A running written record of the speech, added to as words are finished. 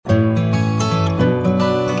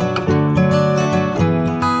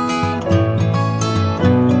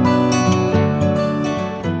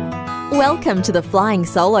Welcome to the Flying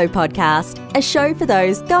Solo podcast, a show for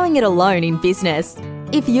those going it alone in business.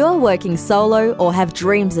 If you're working solo or have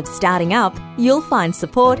dreams of starting up, you'll find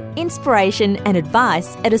support, inspiration and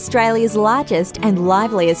advice at Australia's largest and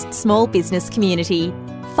liveliest small business community.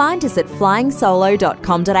 Find us at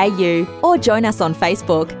flyingsolo.com.au or join us on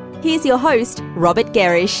Facebook. Here's your host, Robert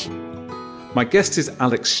Gerish. My guest is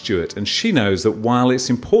Alexx Stuart, and she knows that while it's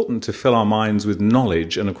important to fill our minds with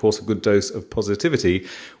knowledge and, of course, a good dose of positivity,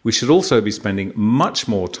 we should also be spending much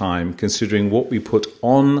more time considering what we put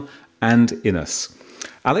on and in us.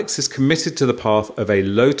 Alexx is committed to the path of a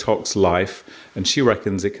low-tox life, and she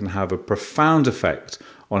reckons it can have a profound effect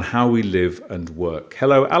on how we live and work.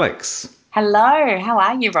 Hello, Alexx. Hello, how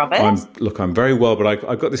are you, Robert? I'm very well, but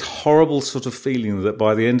I've got this horrible sort of feeling that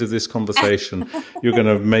by the end of this conversation, you're going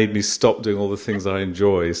to have made me stop doing all the things I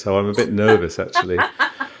enjoy. So I'm a bit nervous, actually.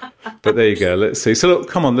 But there you go. Let's see. So look,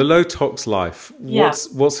 come on, the low-tox life.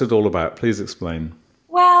 What's it all about? Please explain.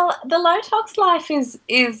 Well, the low-tox life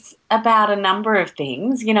is about a number of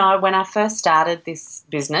things. You know, when I first started this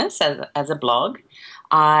business as a blog,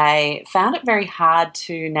 I found it very hard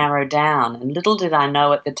to narrow down, and little did I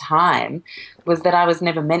know at the time was that I was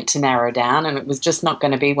never meant to narrow down, and it was just not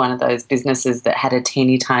going to be one of those businesses that had a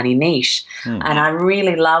teeny tiny niche. And I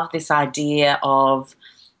really love this idea of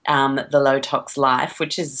the low-tox life,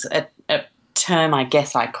 which is a term I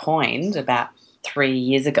guess I coined about 3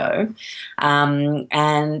 years ago,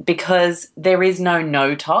 and because there is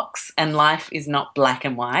no tox, and life is not black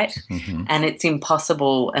and white, and it's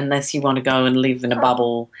impossible unless you want to go and live in a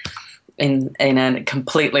bubble in a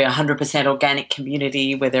completely 100% organic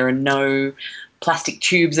community where there are no plastic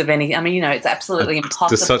tubes of any. I mean, you know, it's absolutely impossible.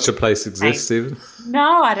 Does such a place exist even?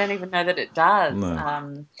 No, I don't even know that it does.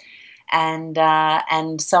 No.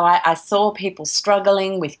 And so I saw people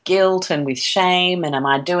struggling with guilt and with shame, and am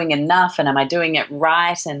I doing enough, and am I doing it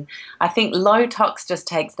right? And I think low tox just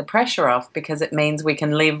takes the pressure off, because it means we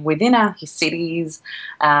can live within our cities,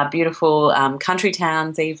 beautiful country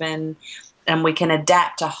towns even, and we can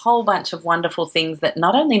adapt a whole bunch of wonderful things that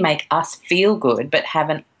not only make us feel good but have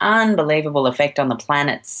an unbelievable effect on the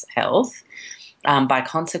planet's health by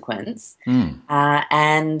consequence,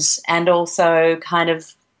 and also kind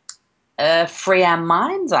of free our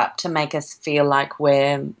minds up to make us feel like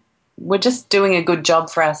we're just doing a good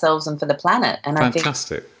job for ourselves and for the planet. And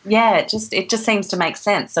fantastic. I think, yeah, it just seems to make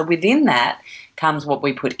sense. So within that comes what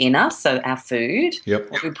we put in us, so our food,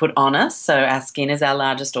 what we put on us, so our skin is our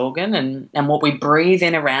largest organ, and what we breathe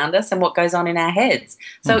in around us, and what goes on in our heads.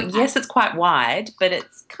 So yes, it's quite wide, but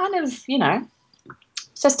it's kind of, you know,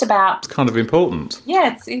 just about. It's kind of important.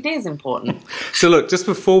 Yeah, it is important. So look, just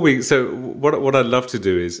before what I'd love to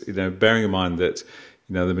do is, you know, bearing in mind that,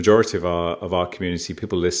 you know, the majority of our community,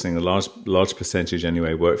 people listening, a large percentage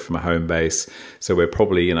anyway, work from a home base. So we're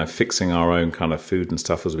probably, you know, fixing our own kind of food and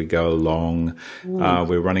stuff as we go along.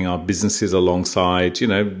 We're running our businesses alongside, you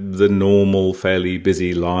know, the normal, fairly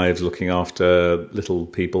busy lives, looking after little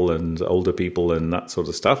people and older people and that sort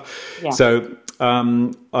of stuff. Yeah. So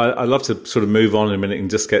I'd love to sort of move on in a minute and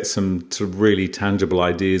just get some sort of really tangible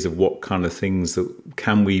ideas of what kind of things that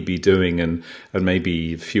can we be doing, and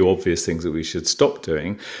maybe a few obvious things that we should stop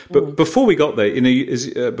doing. But before we got there, you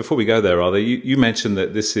know, before we go there, rather, you mentioned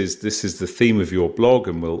that this is the theme of your blog,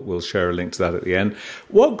 and we'll share a link to that at the end.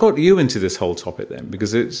 What got you into this whole topic then?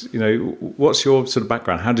 Because it's, you know, what's your sort of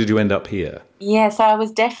background? How did you end up here? Yeah, so I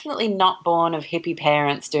was definitely not born of hippie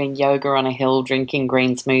parents doing yoga on a hill, drinking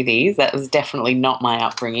green smoothies. That was definitely not my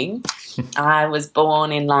upbringing. I was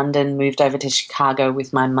born in London, moved over to Chicago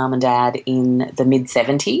with my mum and dad in the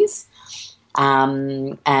mid-70s.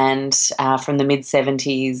 And from the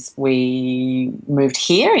mid-70s, we moved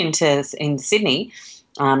here in Sydney,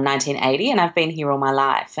 1980, and I've been here all my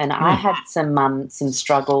life. And I had some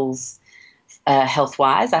struggles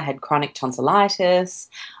health-wise. I had chronic tonsillitis.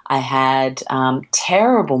 I had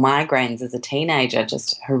terrible migraines as a teenager,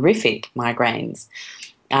 just horrific migraines.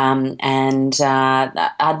 And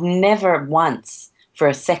I'd never once for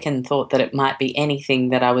a second thought that it might be anything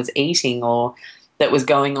that I was eating or that was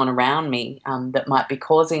going on around me that might be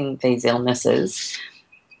causing these illnesses,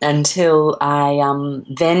 until I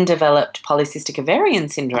then developed polycystic ovarian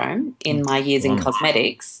syndrome in my years in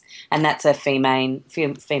cosmetics, and that's a female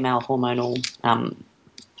hormonal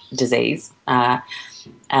disease,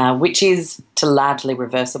 which is largely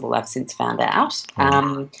reversible, I've since found out.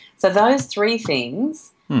 So those three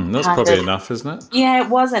things. That's probably enough, isn't it? Yeah, it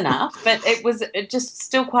was enough, but it was just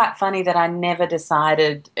still quite funny that I never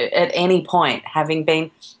decided at any point, having been,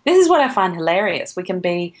 this is what I find hilarious, we can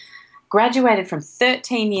be graduated from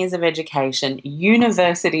 13 years of education,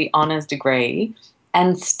 university honours degree,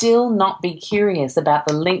 and still not be curious about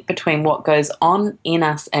the link between what goes on in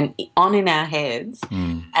us and on in our heads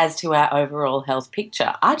as to our overall health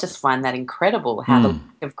picture. I just find that incredible, how the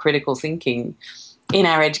lack of critical thinking in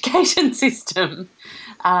our education system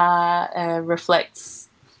reflects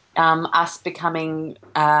us becoming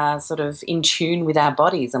sort of in tune with our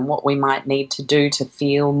bodies and what we might need to do to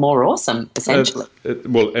feel more awesome, essentially.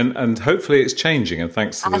 And hopefully it's changing, and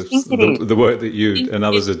thanks to the work that you and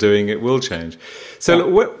others are doing, it will change. So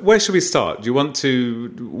where should we start? Do you want to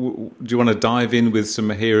dive in with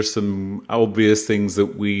here are some obvious things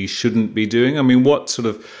that we shouldn't be doing? I mean, what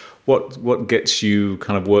gets you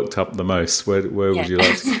kind of worked up the most? Where would you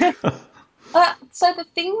like to So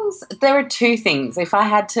there are two things. If I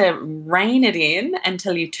had to rein it in and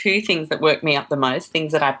tell you two things that work me up the most,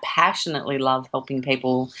 things that I passionately love helping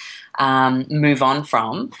people move on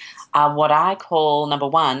from, are what I call, number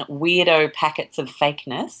one, weirdo packets of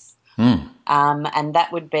fakeness. And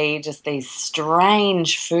that would be just these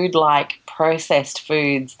strange food-like processed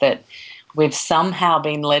foods that we've somehow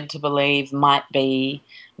been led to believe might be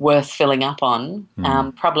worth filling up on.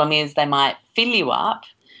 Problem is they might fill you up,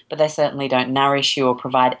 but they certainly don't nourish you or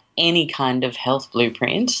provide any kind of health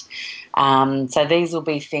blueprint. So these will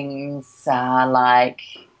be things like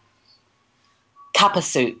cuppa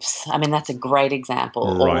soups. I mean, that's a great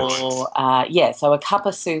example. Right. Or, so a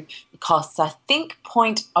cuppa soup costs, I think,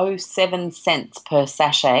 0.07 cents per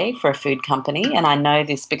sachet for a food company. And I know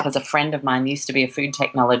this because a friend of mine used to be a food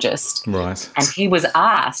technologist. Right. And he was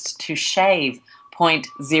asked to shave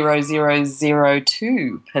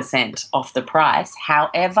 0.0002% off the price,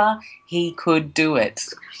 however he could do it.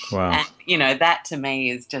 Wow. And, that to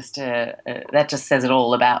me is just that just says it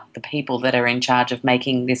all about the people that are in charge of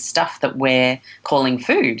making this stuff that we're calling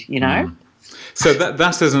food, So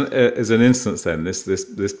that is an instance then, this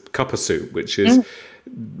cuppa soup, which is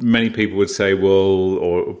many people would say, well,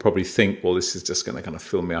 or probably think, well, this is just going to kind of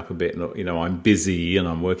fill me up a bit. And, I'm busy and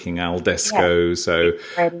I'm working al desco. So,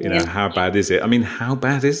 how bad is it? I mean, how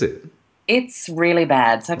bad is it? It's really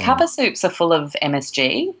bad. So cuppa soups are full of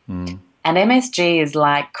MSG. And MSG is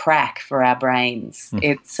like crack for our brains.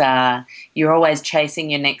 It's you're always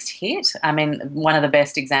chasing your next hit. I mean, one of the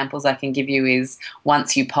best examples I can give you is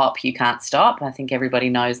once you pop, you can't stop. I think everybody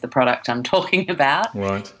knows the product I'm talking about.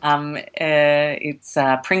 Right. It's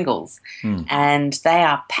Pringles. And they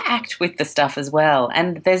are packed with the stuff as well.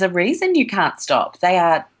 And there's a reason you can't stop. They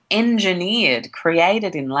are engineered,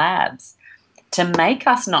 created in labs to make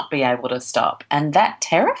us not be able to stop. And that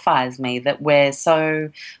terrifies me, that we're so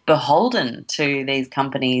beholden to these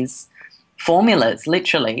companies' formulas,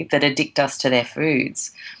 literally, that addict us to their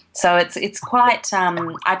foods. So it's quite,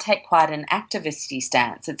 I take quite an activist-y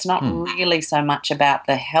stance. It's not really so much about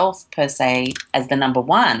the health per se as the number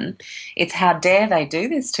one. It's how dare they do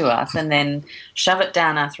this to us and then shove it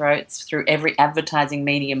down our throats through every advertising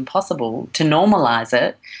medium possible to normalise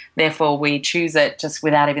it. Therefore, we choose it just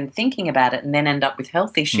without even thinking about it and then end up with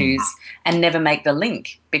health issues and never make the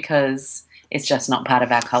link because it's just not part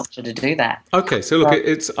of our culture to do that. Okay, so look,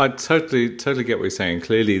 I totally get what you're saying.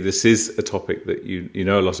 Clearly, this is a topic that you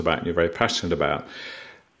know a lot about and you're very passionate about.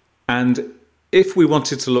 And if we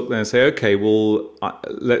wanted to look there and say, okay, well,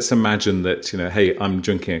 let's imagine that, hey, I'm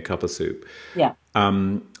drinking a cup of soup. Yeah.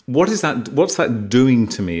 What's that doing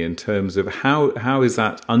to me in terms of how is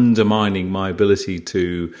that undermining my ability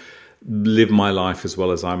to live my life as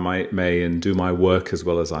well as I may and do my work as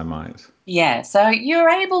well as I might? Yeah, so you're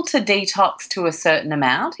able to detox to a certain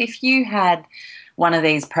amount. If you had one of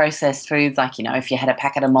these processed foods, like, if you had a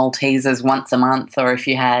packet of Maltesers once a month, or if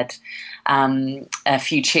you had a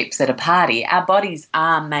few chips at a party, our bodies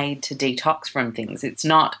are made to detox from things. It's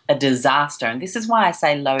not a disaster. And this is why I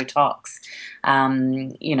say low tox,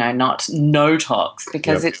 not no tox,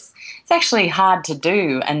 because it's actually hard to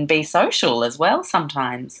do and be social as well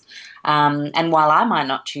sometimes. And while I might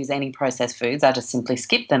not choose any processed foods, I just simply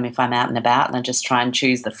skip them if I'm out and about, and I just try and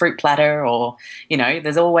choose the fruit platter, or,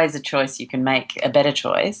 there's always a choice. You can make a better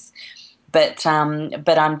choice. But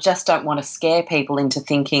I just don't want to scare people into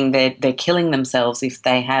thinking they're killing themselves if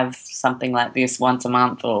they have something like this once a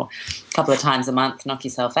month or a couple of times a month, knock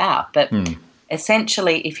yourself out. But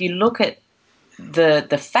essentially, if you look at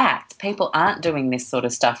the fact, people aren't doing this sort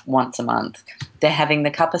of stuff once a month. They're having the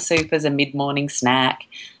cup of soup as a mid-morning snack.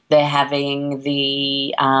 They're having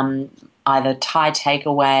the either Thai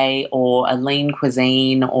takeaway or a lean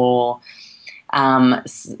cuisine or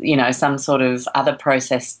some sort of other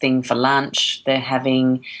processed thing for lunch. They're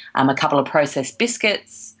having a couple of processed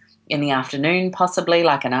biscuits in the afternoon, possibly,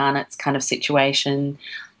 like an Arnott's kind of situation.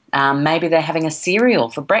 Maybe they're having a cereal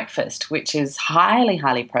for breakfast, which is highly,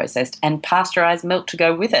 highly processed, and pasteurised milk to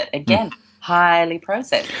go with it. Again, highly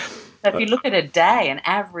processed. So if you look at a day, an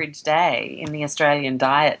average day in the Australian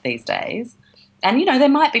diet these days, and, you know, there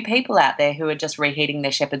might be people out there who are just reheating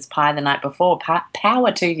their shepherd's pie the night before.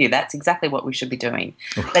 Power to you. That's exactly what we should be doing.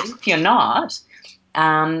 But if you're not,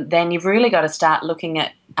 then you've really got to start looking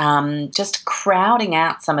at just crowding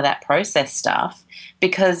out some of that processed stuff,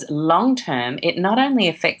 because long term it not only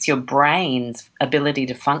affects your brain's ability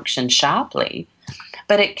to function sharply,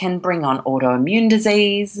 but it can bring on autoimmune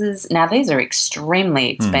diseases. Now, these are extremely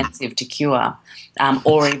expensive to cure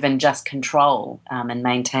or even just control and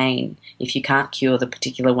maintain. If you can't cure the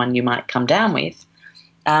particular one you might come down with,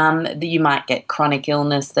 you might get chronic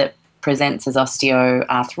illness that presents as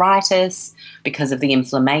osteoarthritis because of the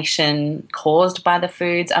inflammation caused by the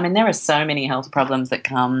foods. I mean, there are so many health problems that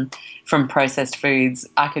come from processed foods.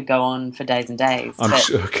 I could go on for days and days. I'm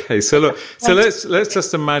sure. Okay, so look, so let's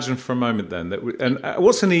just imagine for a moment then that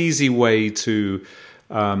what's an easy way to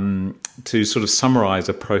sort of summarize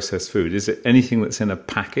a processed food? Is it anything that's in a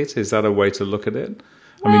packet? Is that a way to look at it?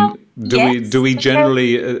 Well, I mean, do we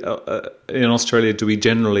generally in Australia, do we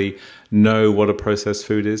generally know what a processed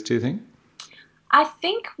food is, do you think? I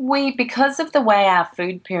think because of the way our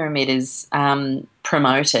food pyramid is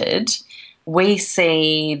promoted, we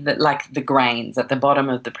see the grains at the bottom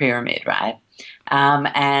of the pyramid, right?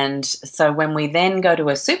 And so when we then go to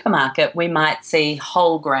a supermarket, we might see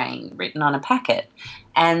whole grain written on a packet.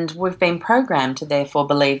 And we've been programmed to therefore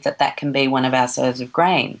believe that that can be one of our serves of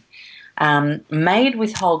grain. Made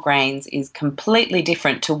with whole grains is completely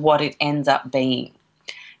different to what it ends up being.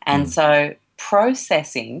 And so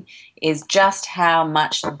processing is just how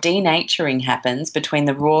much denaturing happens between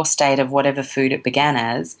the raw state of whatever food it began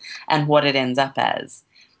as and what it ends up as.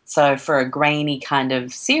 So for a grainy kind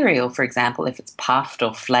of cereal, for example, if it's puffed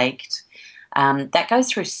or flaked, that goes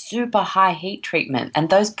through super high heat treatment, and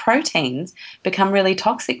those proteins become really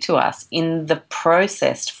toxic to us in the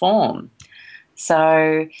processed form.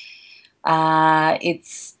 So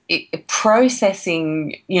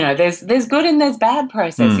processing, you know, there's good and there's bad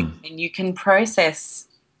processing. And you can process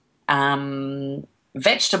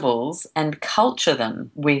vegetables and culture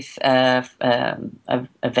them with a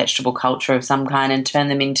vegetable culture of some kind and turn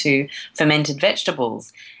them into fermented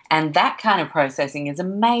vegetables. And that kind of processing is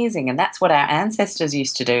amazing, and that's what our ancestors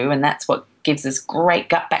used to do, and that's what gives us great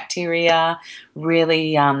gut bacteria,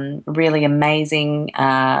 really amazing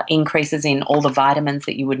increases in all the vitamins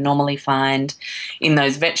that you would normally find in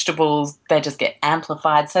those vegetables. They just get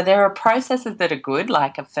amplified. So there are processes that are good,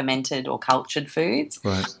 like a fermented or cultured foods,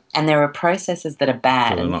 right, and there are processes that are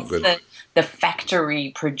bad. They're not good. The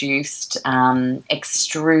factory-produced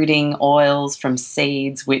extruding oils from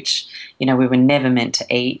seeds, which, you know, we were never meant to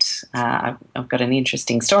eat. I've got an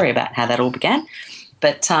interesting story about how that all began.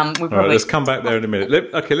 But all right, let's come back there in a minute.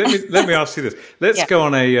 Let me ask you this. Let's go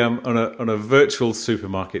on a virtual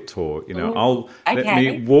supermarket tour. You know, let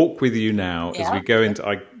me walk with you now as we go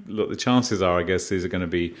into. Look, the chances are, I guess, these are going to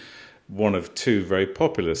be one of two very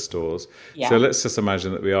popular stores. Yeah. So let's just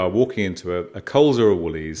imagine that we are walking into a Coles or a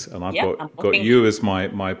Woolies, and I've got you as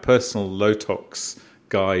my personal low tox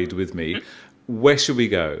guide with me. Where should we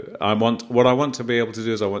go? What I want to be able to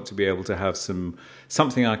do is I want to be able to have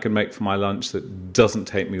something I can make for my lunch that doesn't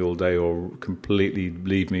take me all day or completely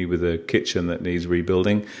leave me with a kitchen that needs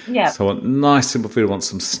rebuilding. Yeah. So I want nice simple food. I want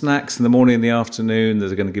some snacks in the morning and the afternoon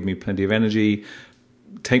that are going to give me plenty of energy.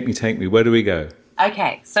 Take me. Where do we go?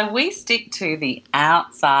 Okay, so we stick to the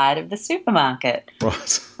outside of the supermarket.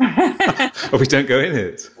 Right. Oh, we don't go in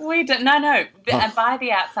it? We don't. No. And by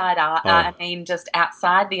the outside, I mean just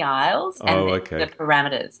outside the aisles and the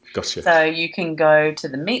parameters. Gotcha. So you can go to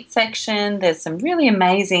the meat section. There's some really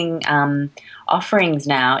amazing offerings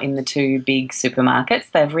now in the two big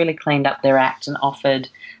supermarkets. They've really cleaned up their act and offered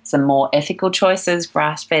some more ethical choices,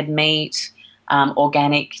 grass-fed meat,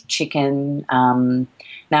 organic chicken.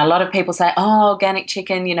 Now, a lot of people say, organic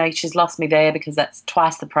chicken, you know, she's lost me there because that's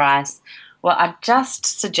twice the price. Well, I just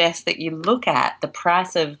suggest that you look at the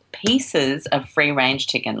price of pieces of free-range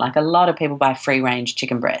chicken. Like a lot of people buy free-range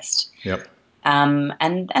chicken breast. Yep.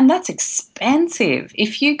 And that's expensive.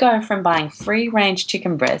 If you go from buying free-range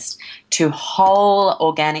chicken breast to whole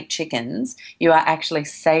organic chickens, you are actually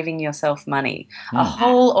saving yourself money. A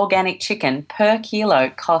whole organic chicken per kilo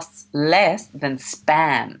costs less than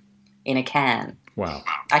Spam in a can. Wow.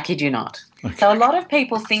 I kid you not. Okay. So a lot of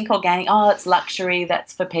people think organic, it's luxury,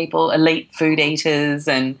 that's for people, elite food eaters,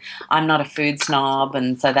 and I'm not a food snob,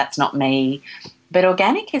 and so that's not me. But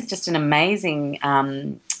organic is just an amazing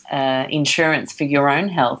insurance for your own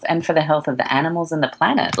health and for the health of the animals and the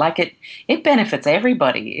planet. Like it benefits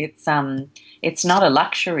everybody. It's it's not a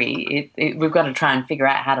luxury. We've got to try and figure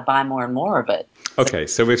out how to buy more and more of it. Okay,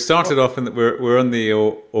 so we've started off and we're on the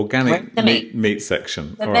organic meat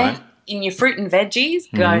section. So all then right. in your fruit and veggies,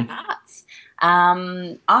 go nuts.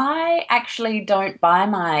 I actually don't buy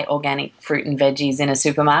my organic fruit and veggies in a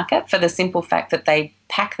supermarket for the simple fact that they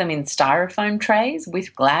pack them in styrofoam trays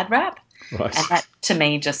with Glad wrap. Right. And that, to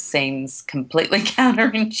me, just seems completely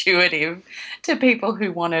counterintuitive to people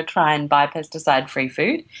who want to try and buy pesticide-free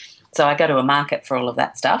food. So I go to a market for all of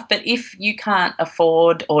that stuff. But if you can't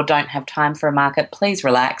afford or don't have time for a market, please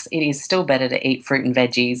relax. It is still better to eat fruit and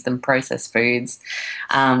veggies than processed foods.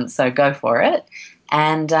 So go for it.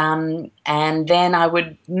 And then I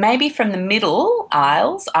would, maybe from the middle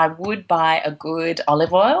aisles, I would buy a good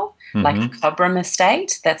olive oil, like a Cobram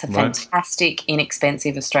Estate. That's a fantastic,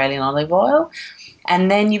 inexpensive Australian olive oil. And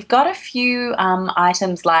then you've got a few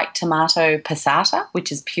items like tomato passata, which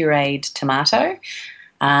is pureed tomato.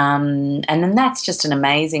 And then that's just an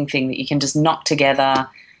amazing thing that you can just knock together.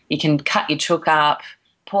 You can cut your chook up,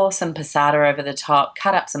 pour some passata over the top,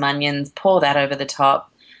 cut up some onions, pour that over the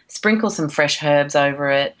top, sprinkle some fresh herbs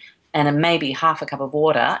over it, and then maybe half a cup of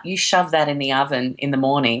water. You shove that in the oven in the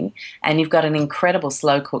morning, and you've got an incredible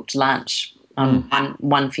slow-cooked lunch on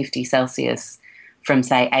 150 Celsius from,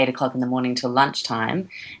 say, 8 o'clock in the morning till lunchtime.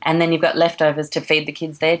 And then you've got leftovers to feed the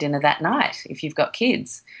kids their dinner that night if you've got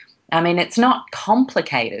kids. I mean, it's not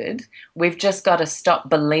complicated. We've just got to stop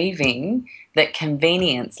believing that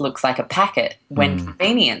convenience looks like a packet when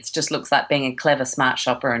convenience just looks like being a clever, smart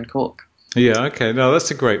shopper and cook. Yeah, okay. No, that's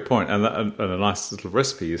a great point. And a nice little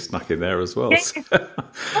recipe you snuck in there as well. So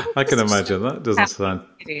I can imagine that. Doesn't sound...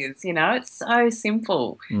 It is, it's so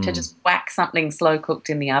simple to just whack something slow-cooked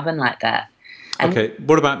in the oven like that. And okay,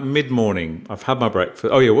 what about mid-morning? I've had my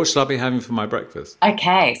breakfast. Oh, yeah, what should I be having for my breakfast?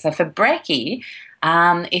 Okay, so for brekkie,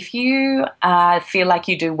 if you feel like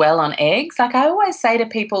you do well on eggs, like I always say to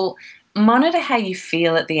people, monitor how you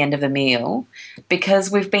feel at the end of a meal,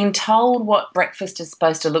 because we've been told what breakfast is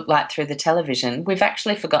supposed to look like through the television. We've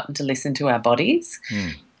actually forgotten to listen to our bodies.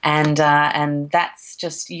 And that's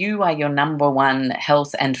just, you are your number one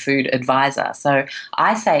health and food advisor. So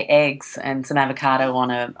I say eggs and some avocado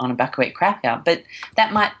on a buckwheat cracker, but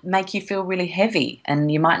that might make you feel really heavy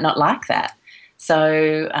and you might not like that.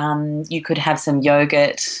 So you could have some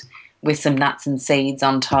yogurt with some nuts and seeds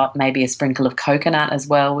on top, maybe a sprinkle of coconut as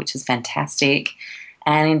well, which is fantastic,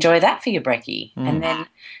 and enjoy that for your brekkie. And then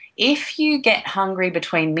if you get hungry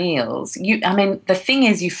between meals, the thing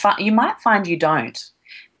is you might find you don't.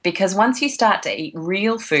 Because once you start to eat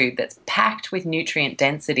real food that's packed with nutrient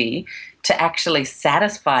density to actually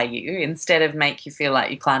satisfy you instead of make you feel like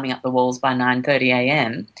you're climbing up the walls by 9:30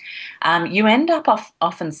 a.m., you end up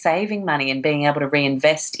often saving money and being able to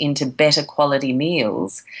reinvest into better quality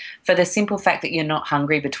meals for the simple fact that you're not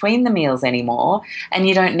hungry between the meals anymore and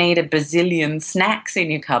you don't need a bazillion snacks in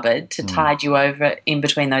your cupboard to tide you over in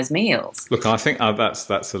between those meals. Look, I think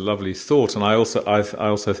that's a lovely thought. And I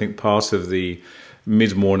also think part of the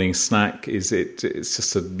mid-morning snack is it's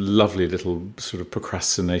just a lovely little sort of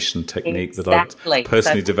procrastination technique that I've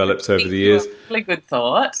personally developed over the years. Really good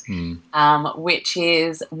thought, which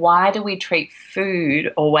is, why do we treat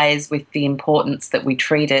food always with the importance that we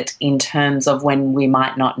treat it in terms of when we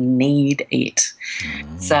might not need it?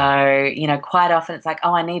 So, quite often it's like,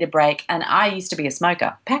 oh, I need a break. And I used to be a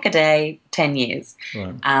smoker, pack a day, 10 years.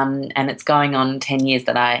 Right. And it's going on 10 years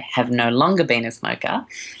that I have no longer been a smoker,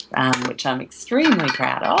 which I'm extremely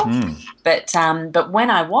proud of. But when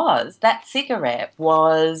I was, that cigarette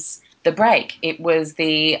was the break. It was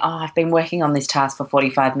I've been working on this task for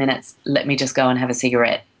 45 minutes. Let me just go and have a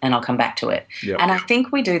cigarette and I'll come back to it. Yep. And I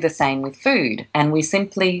think we do the same with food, and we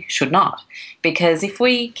simply should not. Because if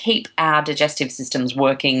we keep our digestive systems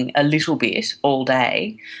working a little bit all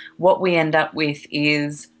day, what we end up with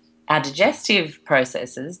is our digestive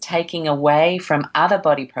processes taking away from other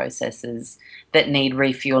body processes that need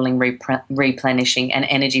refueling, replenishing, and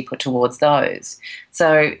energy put towards those.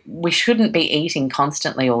 So we shouldn't be eating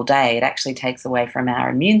constantly all day. It actually takes away from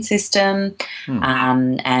our immune system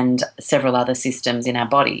and several other systems in our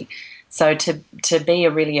body. So to be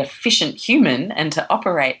a really efficient human and to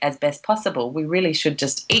operate as best possible, we really should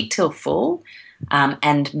just eat till full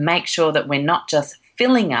and make sure that we're not just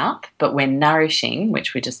filling up, but we're nourishing,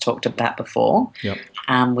 which we just talked about before,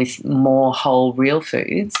 with more whole, real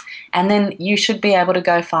foods. And then you should be able to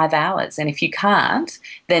go 5 hours. And if you can't,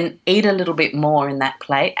 then eat a little bit more in that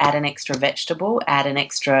plate, add an extra vegetable, add an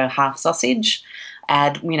extra half sausage,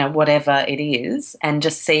 add, whatever it is, and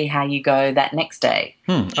just see how you go that next day.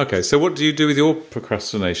 Okay, so what do you do with your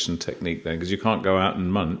procrastination technique then? Because you can't go out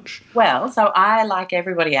and munch. Well, so I, like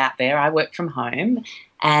everybody out there, I work from home.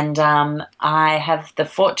 And I have the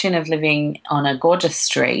fortune of living on a gorgeous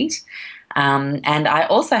street. And I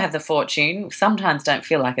also have the fortune, sometimes don't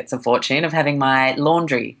feel like it's a fortune, of having my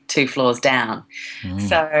laundry 2 floors down.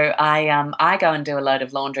 So I go and do a load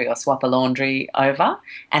of laundry or swap a laundry over,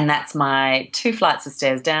 and that's my 2 flights of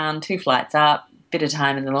stairs down, 2 flights up, bit of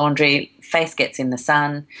time in the laundry, face gets in the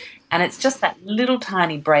sun, and it's just that little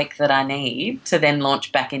tiny break that I need to then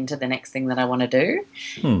launch back into the next thing that I want to do.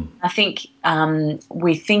 I think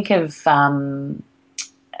we think of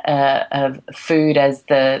food as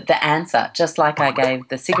the answer, just like I gave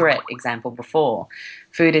the cigarette example before.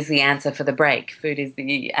 Food is the answer for the break. Food is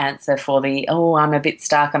the answer for I'm a bit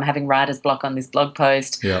stuck, I'm having writer's block on this blog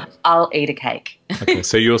post. Yeah. I'll eat a cake. Okay,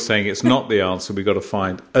 so you're saying it's not the answer. We've got to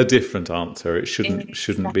find a different answer. It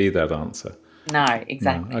shouldn't be that answer. No,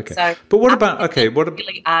 exactly. No, okay. So, but what about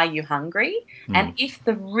really, are you hungry? And if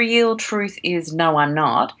the real truth is no, I'm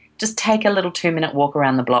not, just take a little 2-minute walk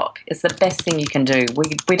around the block. It's the best thing you can do.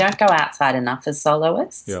 We don't go outside enough as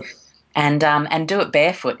soloists. Yeah. And do it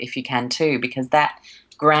barefoot if you can too, because that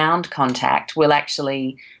ground contact will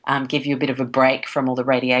actually give you a bit of a break from all the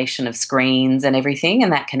radiation of screens and everything,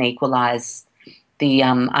 and that can equalise the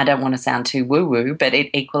I don't want to sound too woo-woo, but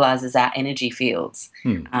it equalises our energy fields,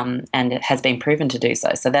 and it has been proven to do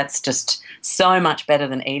so. So that's just so much better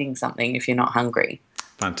than eating something if you're not hungry.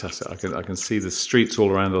 Fantastic! I can see the streets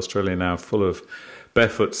all around Australia now full of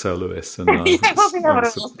barefoot soloists, and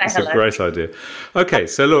it's a great idea. Okay,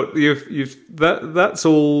 so look, that's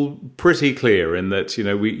all pretty clear in that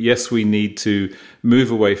we need to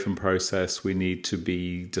move away from process. We need to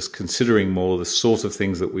be just considering more the sort of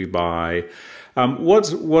things that we buy.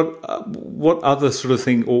 What other sort of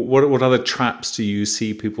thing, or what other traps do you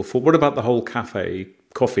see people fall? What about the whole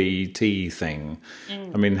coffee, tea thing?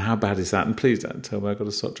 I mean, how bad is that? And please don't tell me I've got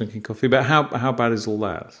to stop drinking coffee. But how bad is all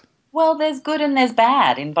that? Well, there's good and there's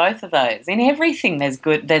bad in both of those. In everything there's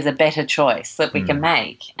good, there's a better choice that we can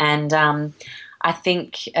make. And I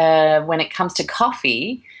think when it comes to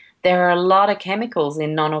coffee, there are a lot of chemicals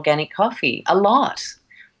in non-organic coffee, a lot.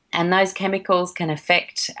 And those chemicals can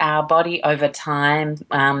affect our body over time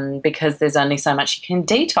because there's only so much you can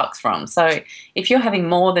detox from. So if you're having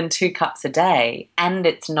more than 2 cups a day and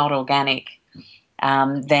it's not organic,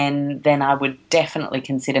 then I would definitely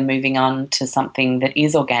consider moving on to something that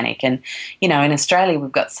is organic. And, in Australia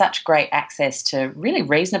we've got such great access to really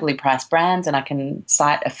reasonably priced brands, and I can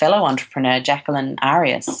cite a fellow entrepreneur, Jacqueline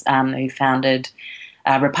Arias, who founded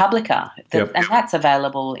Republica, and that's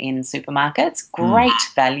available in supermarkets. Great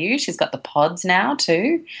value. She's got the pods now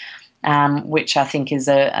too, which I think is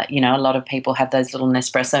a lot of people have those little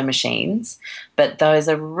Nespresso machines, but those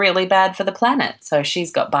are really bad for the planet. So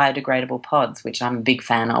she's got biodegradable pods, which I'm a big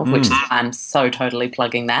fan of, which is why I'm so totally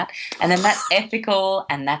plugging that. And then that's ethical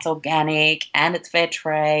and that's organic and it's fair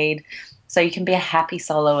trade. So you can be a happy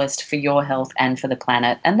soloist for your health and for the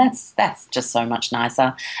planet, and that's just so much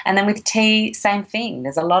nicer. And then with tea, same thing.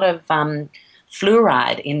 There's a lot of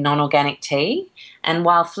fluoride in non-organic tea, and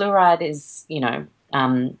while fluoride is,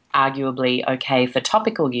 arguably okay for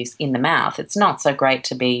topical use in the mouth, it's not so great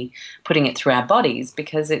to be putting it through our bodies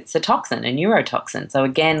because it's a toxin, a neurotoxin. So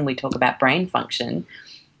again, we talk about brain function.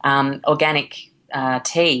 Organic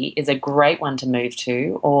tea is a great one to move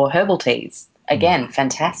to, or herbal teas. Again,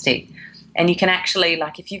 fantastic. And you can actually,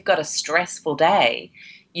 like if you've got a stressful day,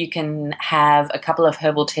 you can have a couple of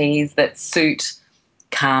herbal teas that suit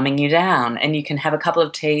calming you down, and you can have a couple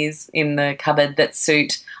of teas in the cupboard that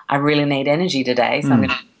suit, I really need energy today, so I'm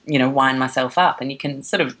going to, wind myself up, and you can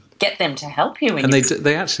sort of get them to help you. And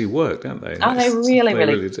they actually work, don't they? Oh, they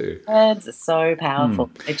really do. Herbs are so powerful.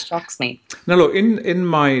 It shocks me. Now, look, in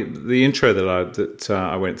the intro that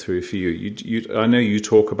I went through for you, I know you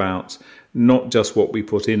talk about not just what we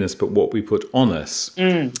put in us, but what we put on us.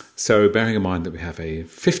 So bearing in mind that we have a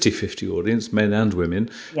 50-50 audience, men and women,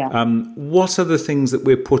 what are the things that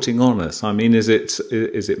we're putting on us? I mean, is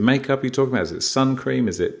it makeup you're talking about? Is it sun cream?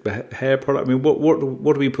 Is it hair product? I mean,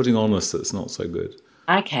 what are we putting on us that's not so good?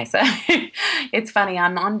 Okay, so it's funny,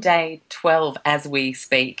 I'm on day 12 as we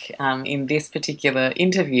speak in this particular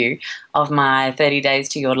interview of my 30 Days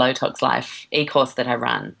to Your Low Tox Life e-course that I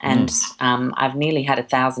run. And I've nearly had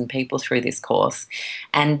 1,000 people through this course.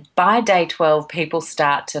 And by day 12, people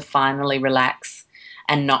start to finally relax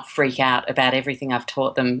and not freak out about everything I've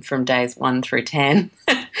taught them from days 1 through 10.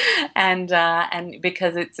 and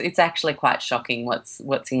because it's actually quite shocking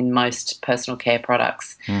what's in most personal care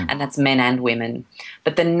products, and that's men and women.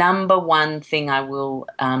 But the number one thing I will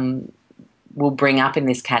bring up in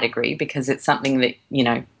this category, because it's something that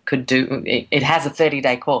could do. It has a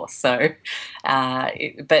 30-day course, so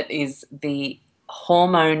but is the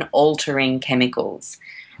hormone-altering chemicals.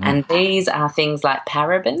 And these are things like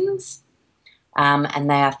parabens, and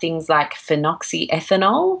they are things like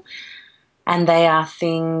phenoxyethanol, and they are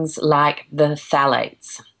things like the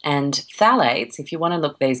phthalates. And phthalates, if you want to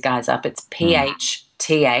look these guys up, it's PHTHALATES.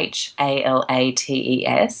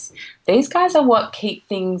 These guys are what keep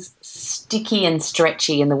things sticky and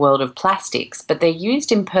stretchy in the world of plastics, but they're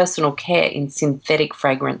used in personal care in synthetic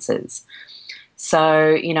fragrances.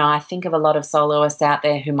 So, I think of a lot of soloists out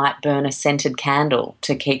there who might burn a scented candle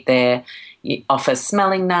to keep their office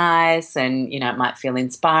smelling nice and, it might feel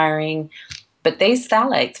inspiring. But these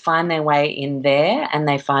phthalates find their way in there, and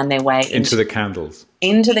they find their way into the candles.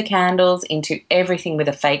 Into the candles, into everything with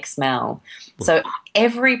a fake smell. So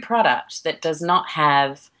every product that does not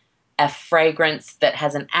have a fragrance that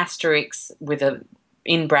has an asterisk with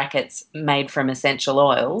in brackets made from essential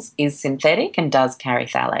oils is synthetic and does carry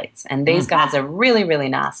phthalates. And these guys are really, really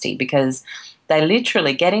nasty because they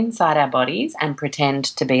literally get inside our bodies and pretend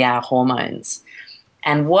to be our hormones.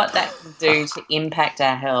 And what that can do to impact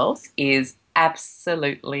our health is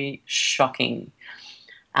absolutely shocking.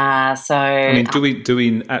 Do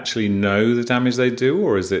we actually know the damage they do,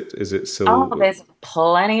 or is it still? Oh, there's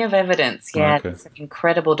plenty of evidence. Yeah, okay. Some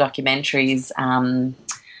incredible documentaries.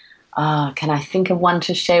 Can I think of one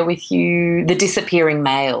to share with you? The Disappearing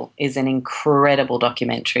Male is an incredible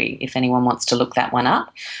documentary, if anyone wants to look that one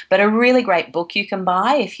up. But a really great book you can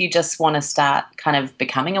buy if you just want to start kind of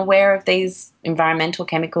becoming aware of these environmental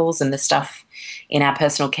chemicals and the stuff in our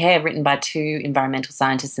personal care, written by 2 environmental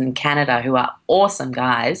scientists in Canada who are awesome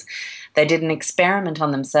guys. They did an experiment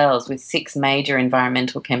on themselves with 6 major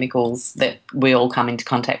environmental chemicals that we all come into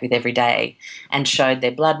contact with every day, and showed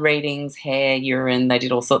their blood readings, hair, urine. They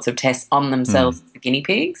did all sorts of tests on themselves as the guinea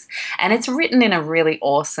pigs. And it's written in a really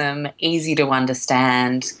awesome, easy to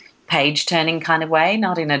understand, page-turning kind of way,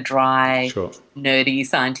 not in a dry, nerdy,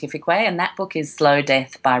 scientific way. And that book is Slow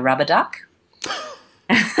Death by Rubber Duck.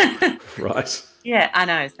 Right. Yeah, I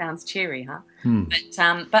know. Sounds cheery, huh?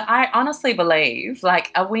 But I honestly believe,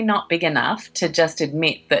 are we not big enough to just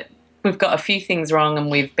admit that we've got a few things wrong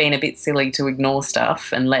and we've been a bit silly to ignore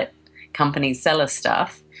stuff and let companies sell us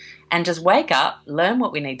stuff, and just wake up, learn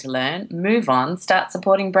what we need to learn, move on, start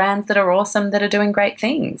supporting brands that are awesome, that are doing great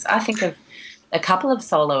things. I think of a couple of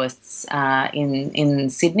soloists in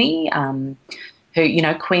Sydney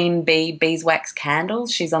who, Queen Bee Beeswax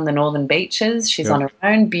Candles. She's on the Northern Beaches. She's on her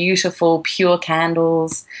own beautiful, pure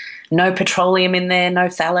candles. No petroleum in there, no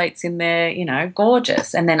phthalates in there,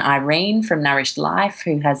 gorgeous. And then Irene from Nourished Life,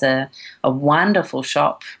 who has a wonderful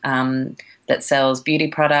shop that sells beauty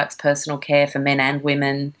products, personal care for men and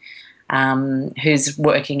women, who's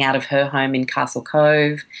working out of her home in Castle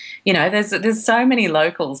Cove. There's so many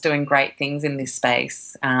locals doing great things in this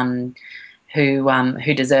space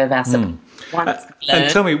who deserve our support. And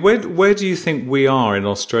tell me, where do you think we are in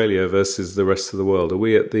Australia versus the rest of the world? Are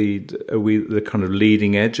we the kind of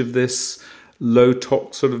leading edge of this low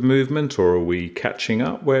tox sort of movement, or are we catching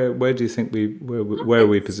up? Where do you think where are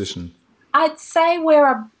we positioned? I'd say we're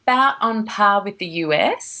about on par with the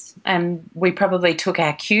US, and we probably took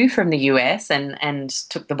our cue from the US and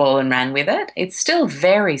took the ball and ran with it. It's still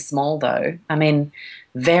very small though. I mean,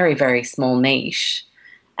 very, very small niche.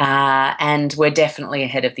 And we're definitely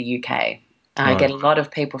ahead of the UK. I get a lot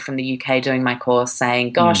of people from the UK doing my course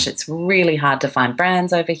saying, gosh, it's really hard to find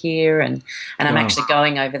brands over here. And I'm actually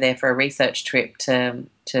going over there for a research trip to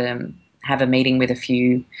have a meeting with a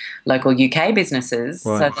few local UK businesses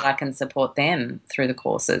so that I can support them through the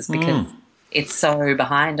courses, because it's so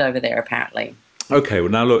behind over there apparently. Okay, well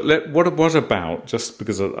now look, what about, just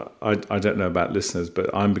because I don't know about listeners,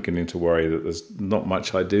 but I'm beginning to worry that there's not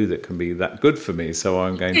much I do that can be that good for me, so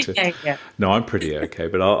I'm going to... No, I'm pretty okay,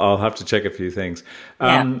 but I'll have to check a few things.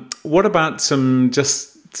 What about some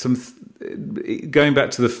going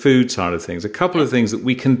back to the food side of things, a couple of things that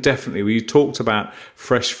we can definitely... You talked about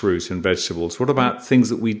fresh fruit and vegetables. What about things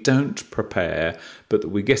that we don't prepare, but that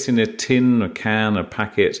we get in a tin, a can, a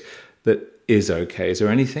packet that is okay? Is there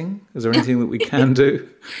anything that we can do?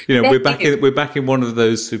 We're back in one of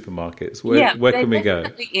those supermarkets. Where can we go? There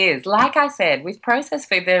definitely is. Like I said, with processed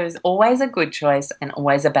food, there is always a good choice and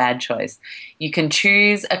always a bad choice. You can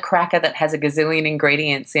choose a cracker that has a gazillion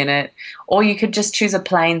ingredients in it, or you could just choose a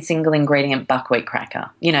plain single ingredient buckwheat cracker.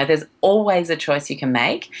 There's always a choice you can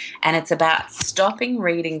make, and it's about stopping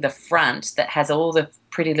reading the front that has all the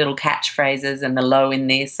pretty little catchphrases and the low in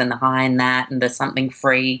this and the high in that and the something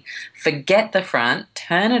free. Forget the front,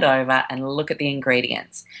 turn it over and look at the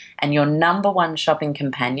ingredients. And your number one shopping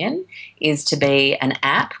companion is to be an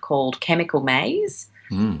app called Chemical Maze.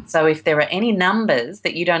 So if there are any numbers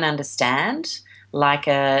that you don't understand, like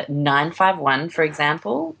a 951, for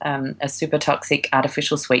example, a super toxic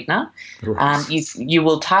artificial sweetener. Right. You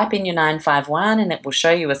will type in your 951 and it will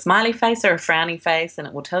show you a smiley face or a frowny face, and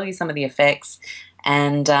it will tell you some of the effects.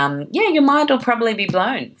 And your mind will probably be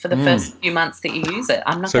blown for the first few months that you use it.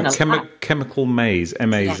 I'm not So going to lie. chemical maze,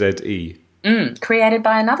 M-A-Z-E. Created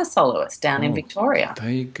by another soloist down in Victoria. There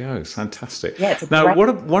you go, fantastic. Yeah, it's now,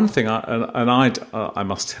 one thing, I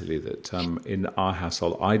must tell you that in our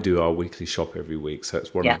household, I do our weekly shop every week, so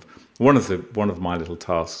it's one of my little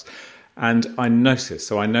tasks. And I noticed,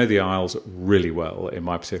 so I know the aisles really well in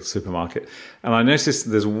my particular supermarket, and I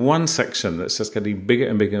noticed there's one section that's just getting bigger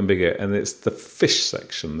and bigger and bigger, and it's the fish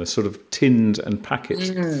section, the sort of tinned and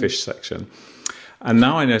packaged fish section. And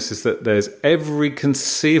now I notice that there's every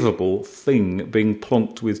conceivable thing being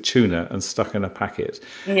plonked with tuna and stuck in a packet.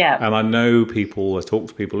 Yeah. And I know people, I talk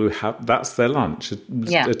to people who have, that's their lunch,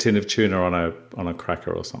 a tin of tuna on a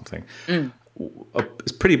cracker or something.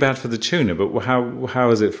 It's pretty bad for the tuna, but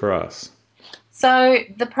how is it for us? So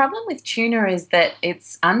the problem with tuna is that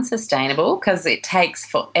it's unsustainable because it takes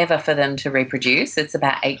forever for them to reproduce. It's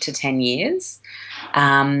about 8 to 10 years.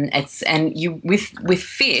 With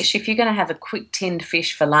fish, if you're going to have a quick tinned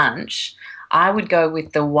fish for lunch, I would go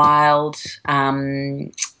with the wild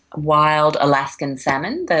Alaskan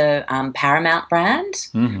salmon, the Paramount brand.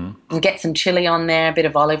 And get some chili on there, a bit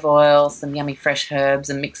of olive oil, some yummy fresh herbs,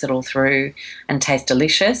 and mix it all through and taste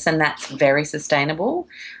delicious. And that's very sustainable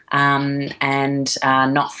and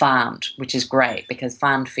not farmed, which is great because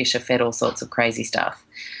farmed fish are fed all sorts of crazy stuff.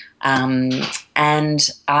 And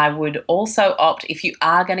I would also opt, if you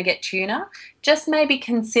are going to get tuna, just maybe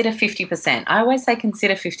consider 50%. I always say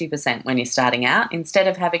consider 50% when you're starting out. Instead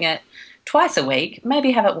of having it twice a week,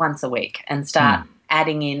 maybe have it once a week and start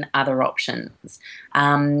adding in other options.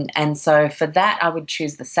 And so for that, I would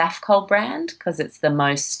choose the Safcol brand because it's the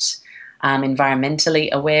most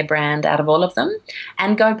environmentally aware brand out of all of them,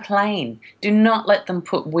 and go plain. Do not let them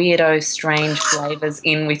put weirdo, strange flavours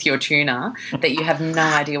in with your tuna that you have no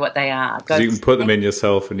idea what they are. So you can put them in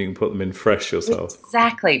yourself and you can put them in fresh yourself.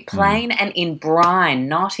 Exactly. Plain and in brine,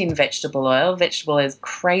 not in vegetable oil. Vegetable oil is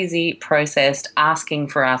crazy processed, asking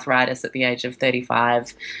for arthritis at the age of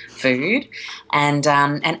 35 food. And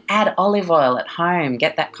add olive oil at home.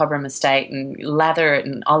 Get that Cobram Estate and lather it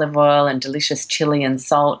in olive oil and delicious chili and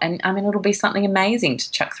salt. And, I mean, it'll be something amazing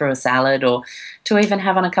to chuck through a salad or to even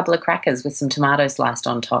have on a couple of crackers with some tomato sliced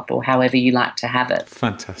on top or however you like to have it.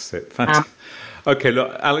 Fantastic. Okay,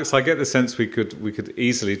 look, Alex, I get the sense we could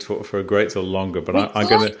easily talk for a great deal longer, but I'm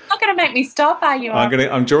going to... You're not going to make me stop, are you?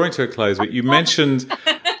 I'm drawing to a close, but you mentioned...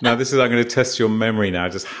 Now, I'm going to test your memory now,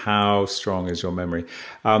 just how strong is your memory.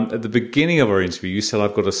 At the beginning of our interview, you said,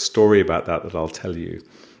 I've got a story about that I'll tell you.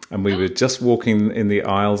 And we were just walking in the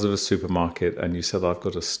aisles of a supermarket and you said, I've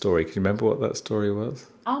got a story. Can you remember what that story was?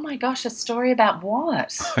 Oh, my gosh, a story about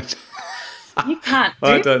what? You can't do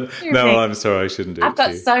I don't. No, I'm sorry, I shouldn't do it. I've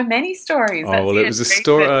got so many stories. Oh, well, it was a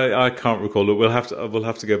story. I can't recall. Look, we'll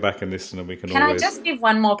have to go back and listen, and we can. Can always... I just give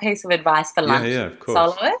one more piece of advice for lunch? Yeah, of course.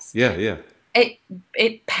 Soloists? Yeah.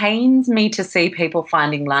 It pains me to see people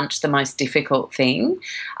finding lunch the most difficult thing.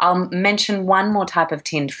 I'll mention one more type of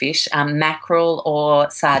tinned fish, mackerel or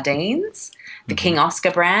sardines. The King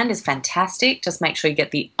Oscar brand is fantastic. Just make sure you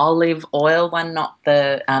get the olive oil one, not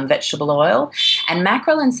the vegetable oil. And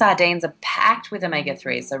mackerel and sardines are packed with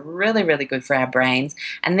omega-3s, so really, really good for our brains.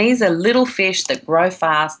 And these are little fish that grow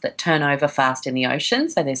fast, that turn over fast in the ocean,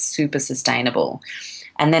 so they're super sustainable.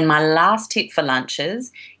 And then my last tip for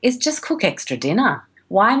lunches is just cook extra dinner.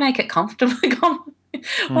 Why make it comfortable?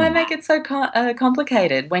 Why make it so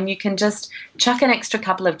complicated when you can just chuck an extra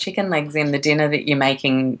couple of chicken legs in the dinner that you're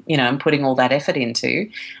making, and putting all that effort into,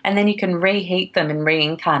 and then you can reheat them and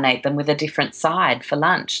reincarnate them with a different side for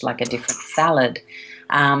lunch, like a different salad.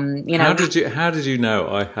 How did you know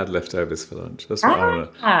I had leftovers for lunch? That's what I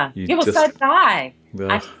want to. You were so dry. Yeah.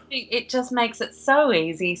 I think it just makes it so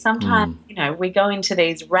easy. Sometimes, we go into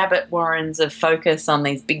these rabbit warrens of focus on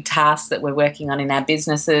these big tasks that we're working on in our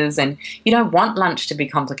businesses, and you don't want lunch to be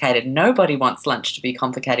complicated. Nobody wants lunch to be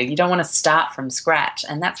complicated. You don't want to start from scratch,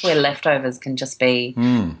 and that's where leftovers can just be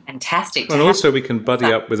fantastic. And also we can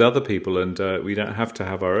buddy up with other people, and we don't have to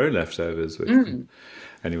have our own leftovers.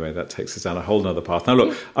 Anyway, that takes us down a whole nother path. Now,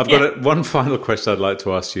 look, I've got one final question I'd like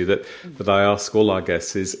to ask you that I ask all our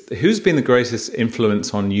guests is, who's been the greatest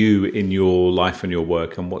influence on you in your life and your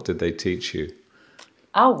work, and what did they teach you?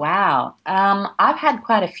 Oh, wow. I've had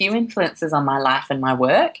quite a few influences on my life and my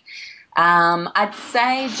work. I'd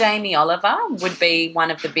say Jamie Oliver would be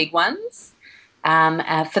one of the big ones.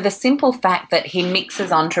 for the simple fact that he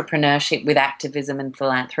mixes entrepreneurship with activism and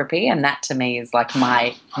philanthropy, and that to me is like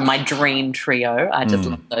my dream trio. I just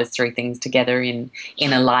love those three things together in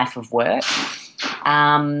a life of work.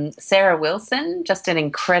 Sarah Wilson, just an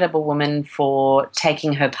incredible woman for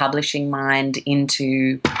taking her publishing mind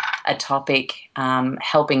into a topic,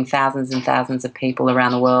 helping thousands and thousands of people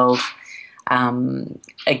around the world,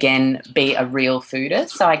 again, be a real foodist.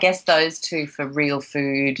 So I guess those two for real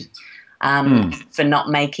food, for not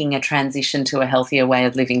making a transition to a healthier way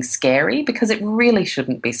of living scary, because it really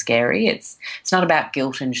shouldn't be scary. It's not about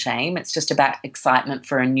guilt and shame. It's just about excitement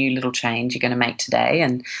for a new little change you're going to make today.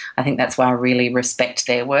 And I think that's why I really respect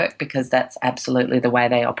their work, because that's absolutely the way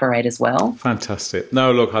they operate as well. Fantastic.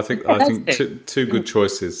 No, look, I think two good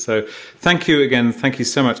choices. So thank you again. Thank you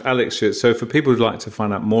so much, Alexx Stuart. So for people who'd like to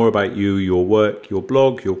find out more about you, your work, your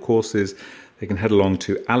blog, your courses, they can head along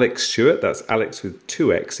to Alexx Stuart, that's Alex with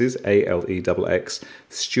two X's, Alexx,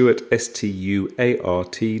 Stuart, Stuart.com.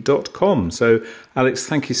 So, Alexx,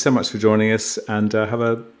 thank you so much for joining us, and have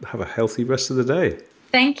a healthy rest of the day.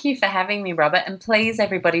 Thank you for having me, Robert. And please,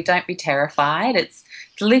 everybody, don't be terrified. It's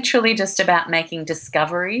literally just about making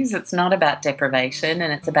discoveries. It's not about deprivation,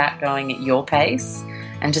 and it's about going at your pace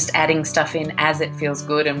and just adding stuff in as it feels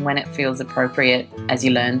good and when it feels appropriate as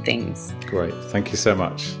you learn things. Great. Thank you so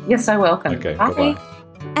much. You're so welcome. Okay, bye. Bye-bye.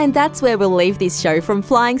 And that's where we'll leave this show from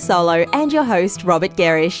Flying Solo and your host, Robert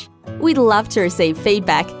Gerrish. We'd love to receive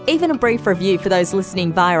feedback, even a brief review for those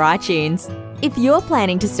listening via iTunes. If you're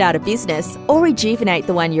planning to start a business or rejuvenate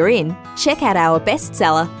the one you're in, check out our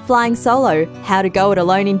bestseller, Flying Solo, How to Go It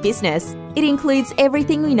Alone in Business. It includes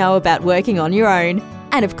everything we know about working on your own.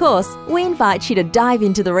 And of course, we invite you to dive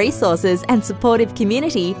into the resources and supportive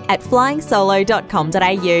community at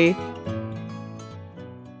flyingsolo.com.au.